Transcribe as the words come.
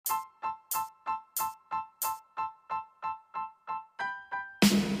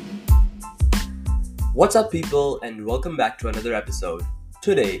What's up, people, and welcome back to another episode.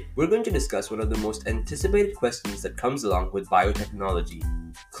 Today, we're going to discuss one of the most anticipated questions that comes along with biotechnology: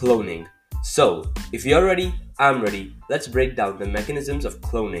 cloning. So, if you're ready, I'm ready. Let's break down the mechanisms of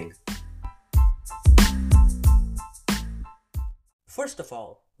cloning. First of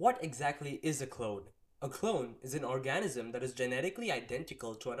all, what exactly is a clone? A clone is an organism that is genetically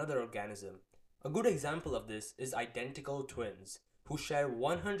identical to another organism. A good example of this is identical twins, who share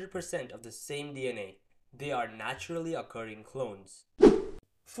 100% of the same DNA. They are naturally occurring clones.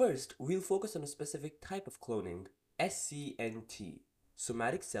 First, we'll focus on a specific type of cloning, SCNT,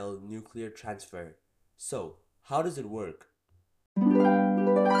 somatic cell nuclear transfer. So, how does it work?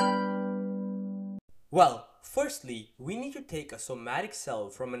 Well, firstly, we need to take a somatic cell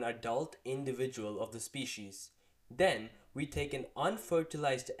from an adult individual of the species. Then, we take an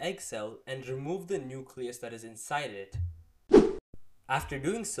unfertilized egg cell and remove the nucleus that is inside it. After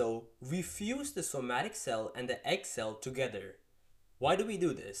doing so, we fuse the somatic cell and the egg cell together. Why do we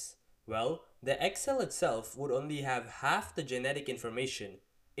do this? Well, the egg cell itself would only have half the genetic information.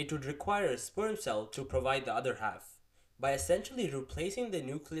 It would require a sperm cell to provide the other half. By essentially replacing the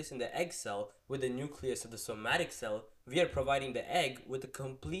nucleus in the egg cell with the nucleus of the somatic cell, we are providing the egg with a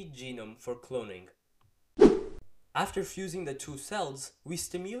complete genome for cloning. After fusing the two cells, we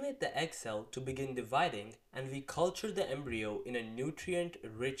stimulate the egg cell to begin dividing, and we culture the embryo in a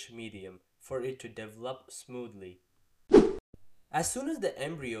nutrient-rich medium for it to develop smoothly. As soon as the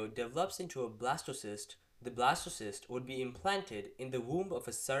embryo develops into a blastocyst, the blastocyst would be implanted in the womb of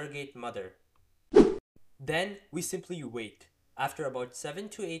a surrogate mother. Then we simply wait. After about 7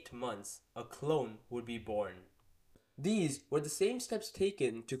 to 8 months, a clone would be born. These were the same steps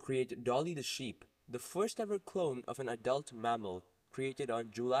taken to create Dolly the sheep, the first ever clone of an adult mammal, created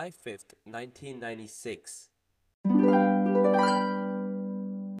on July 5th, 1996.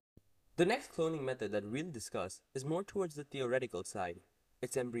 The next cloning method that we'll discuss is more towards the theoretical side.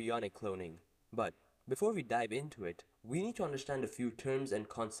 It's embryonic cloning. But before we dive into it, we need to understand a few terms and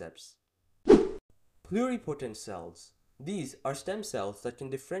concepts. Pluripotent cells. These are stem cells that can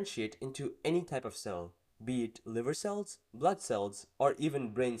differentiate into any type of cell, be it liver cells, blood cells, or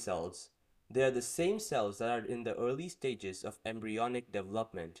even brain cells. They are the same cells that are in the early stages of embryonic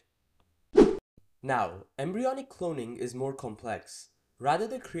development. Now, embryonic cloning is more complex. Rather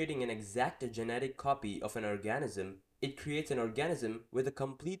than creating an exact genetic copy of an organism, it creates an organism with a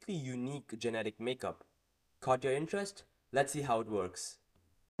completely unique genetic makeup. Caught your interest? Let's see how it works.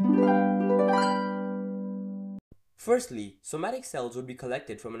 Firstly, somatic cells would be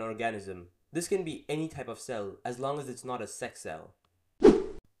collected from an organism. This can be any type of cell as long as it's not a sex cell.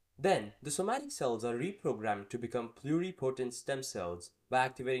 Then, the somatic cells are reprogrammed to become pluripotent stem cells by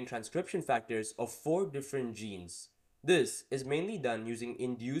activating transcription factors of 4 different genes. This is mainly done using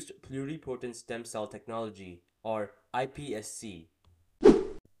induced pluripotent stem cell technology, or iPSC.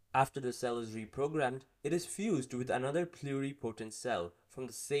 After the cell is reprogrammed, it is fused with another pluripotent cell from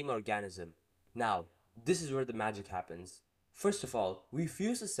the same organism. Now, this is where the magic happens. First of all, we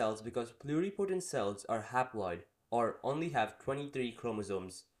fuse the cells because pluripotent cells are haploid, or only have 23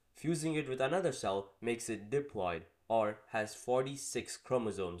 chromosomes. Fusing it with another cell makes it diploid, or has 46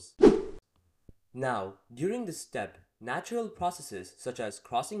 chromosomes. Now, during this step, natural processes such as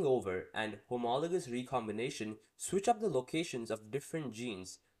crossing over and homologous recombination switch up the locations of different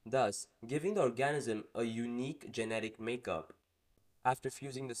genes, thus giving the organism a unique genetic makeup. After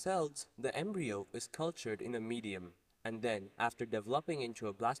fusing the cells, the embryo is cultured in a medium, and then, after developing into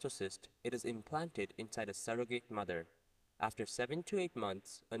a blastocyst, it is implanted inside a surrogate mother. After 7 to 8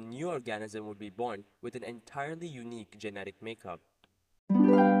 months, a new organism would be born with an entirely unique genetic makeup.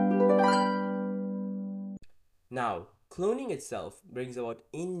 Now, cloning itself brings about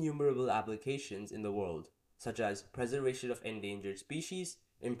innumerable applications in the world, such as preservation of endangered species,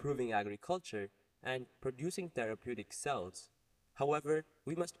 improving agriculture, and producing therapeutic cells. However,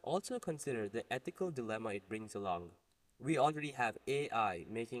 we must also consider the ethical dilemma it brings along. We already have AI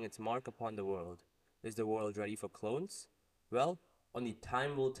making its mark upon the world. Is the world ready for clones? Well, only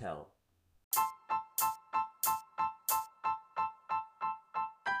time will tell.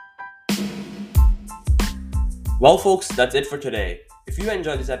 Well, folks, that's it for today. If you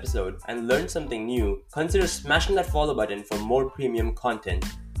enjoyed this episode and learned something new, consider smashing that follow button for more premium content.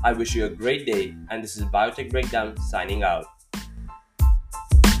 I wish you a great day, and this is Biotech Breakdown signing out.